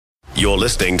You're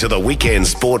listening to the Weekend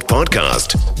Sport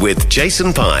Podcast with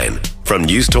Jason Pine from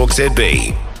News Talk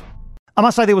ZB. I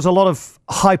must say there was a lot of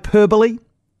hyperbole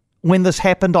when this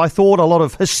happened. I thought a lot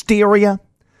of hysteria.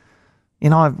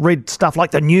 You know, I've read stuff like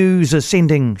the news is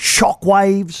sending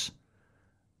shockwaves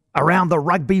around the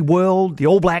rugby world. The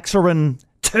All Blacks are in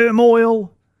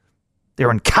turmoil. They're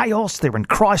in chaos. They're in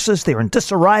crisis. They're in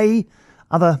disarray.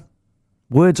 Other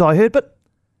words I heard, but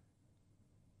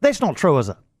that's not true, is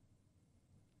it?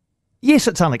 Yes,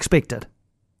 it's unexpected.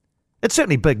 It's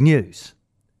certainly big news.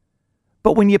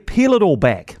 But when you peel it all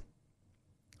back,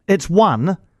 it's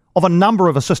one of a number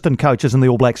of assistant coaches in the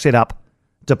All Black setup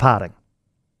departing.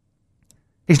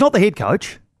 He's not the head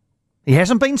coach. He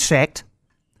hasn't been sacked.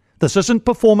 This isn't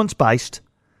performance-based.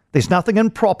 There's nothing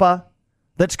improper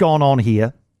that's gone on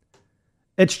here.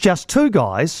 It's just two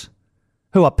guys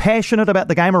who are passionate about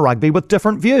the game of rugby with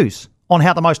different views on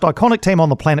how the most iconic team on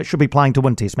the planet should be playing to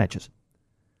win test matches.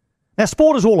 Now,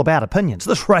 sport is all about opinions.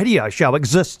 This radio show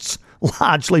exists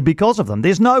largely because of them.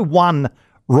 There's no one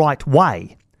right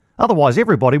way. Otherwise,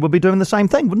 everybody would be doing the same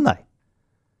thing, wouldn't they?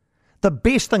 The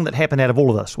best thing that happened out of all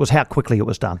of this was how quickly it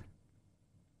was done.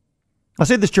 I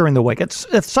said this during the week.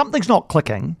 If something's not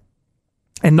clicking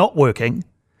and not working,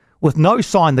 with no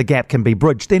sign the gap can be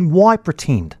bridged, then why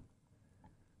pretend?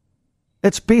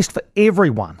 It's best for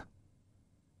everyone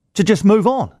to just move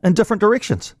on in different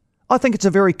directions. I think it's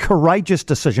a very courageous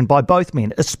decision by both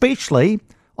men, especially,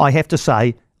 I have to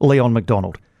say, Leon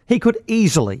MacDonald. He could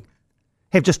easily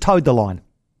have just towed the line,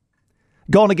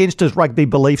 gone against his rugby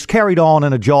beliefs, carried on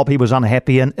in a job he was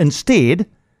unhappy in. Instead,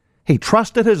 he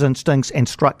trusted his instincts and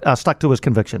stuck to his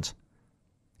convictions.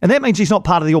 And that means he's not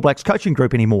part of the All Blacks coaching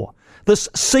group anymore. This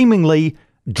seemingly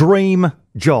dream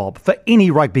job for any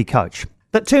rugby coach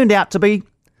that turned out to be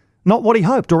not what he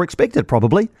hoped or expected,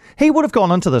 probably. He would have gone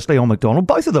into this, Leon MacDonald,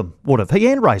 both of them would have, he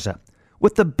and Razor,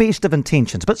 with the best of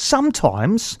intentions. But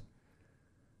sometimes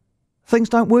things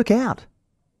don't work out.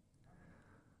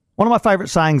 One of my favourite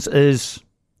sayings is,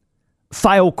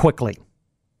 fail quickly.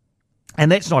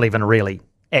 And that's not even really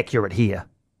accurate here,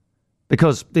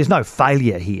 because there's no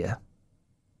failure here.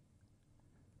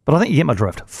 But I think you get my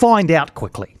drift. Find out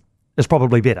quickly is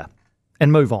probably better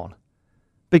and move on.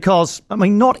 Because, I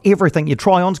mean, not everything you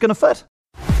try on is going to fit.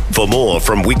 For more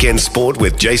from Weekend Sport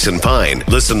with Jason Pine,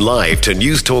 listen live to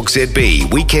News Talk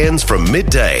ZB weekends from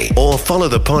midday or follow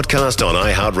the podcast on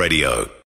iHeartRadio.